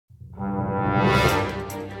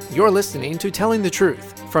You're listening to Telling the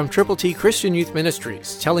Truth from Triple T Christian Youth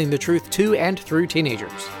Ministries, telling the truth to and through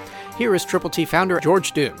teenagers. Here is Triple T founder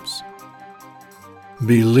George Dooms.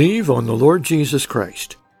 Believe on the Lord Jesus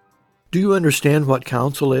Christ. Do you understand what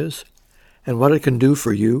counsel is and what it can do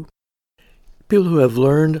for you? People who have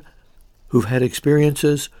learned, who've had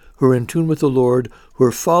experiences, who are in tune with the Lord, who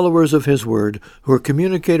are followers of His Word, who are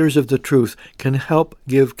communicators of the truth, can help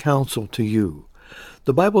give counsel to you.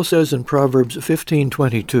 The Bible says in Proverbs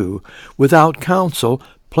 15:22, "Without counsel,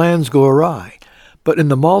 plans go awry, but in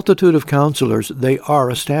the multitude of counselors they are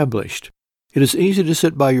established." It is easy to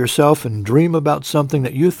sit by yourself and dream about something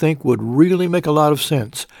that you think would really make a lot of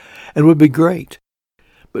sense and would be great,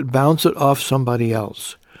 but bounce it off somebody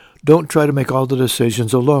else. Don't try to make all the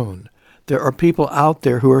decisions alone. There are people out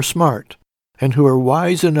there who are smart and who are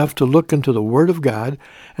wise enough to look into the Word of God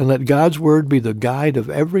and let God's Word be the guide of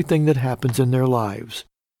everything that happens in their lives.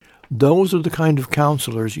 Those are the kind of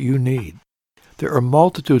counselors you need. There are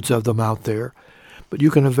multitudes of them out there, but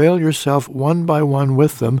you can avail yourself one by one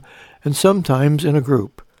with them and sometimes in a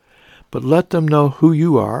group. But let them know who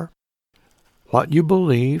you are, what you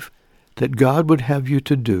believe that God would have you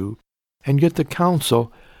to do, and get the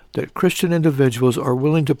counsel that Christian individuals are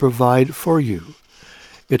willing to provide for you.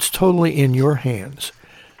 It's totally in your hands.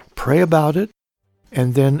 Pray about it,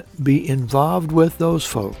 and then be involved with those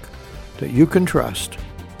folk that you can trust,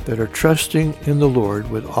 that are trusting in the Lord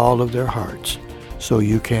with all of their hearts, so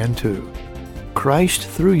you can too. Christ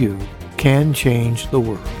through you can change the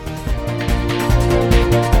world.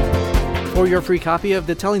 For your free copy of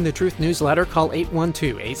the Telling the Truth newsletter, call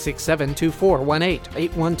 812-867-2418,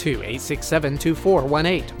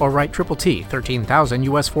 812-867-2418, or write Triple T, 13,000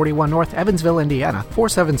 U.S. 41 North, Evansville, Indiana,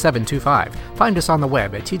 47725. Find us on the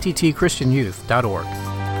web at tttchristianyouth.org.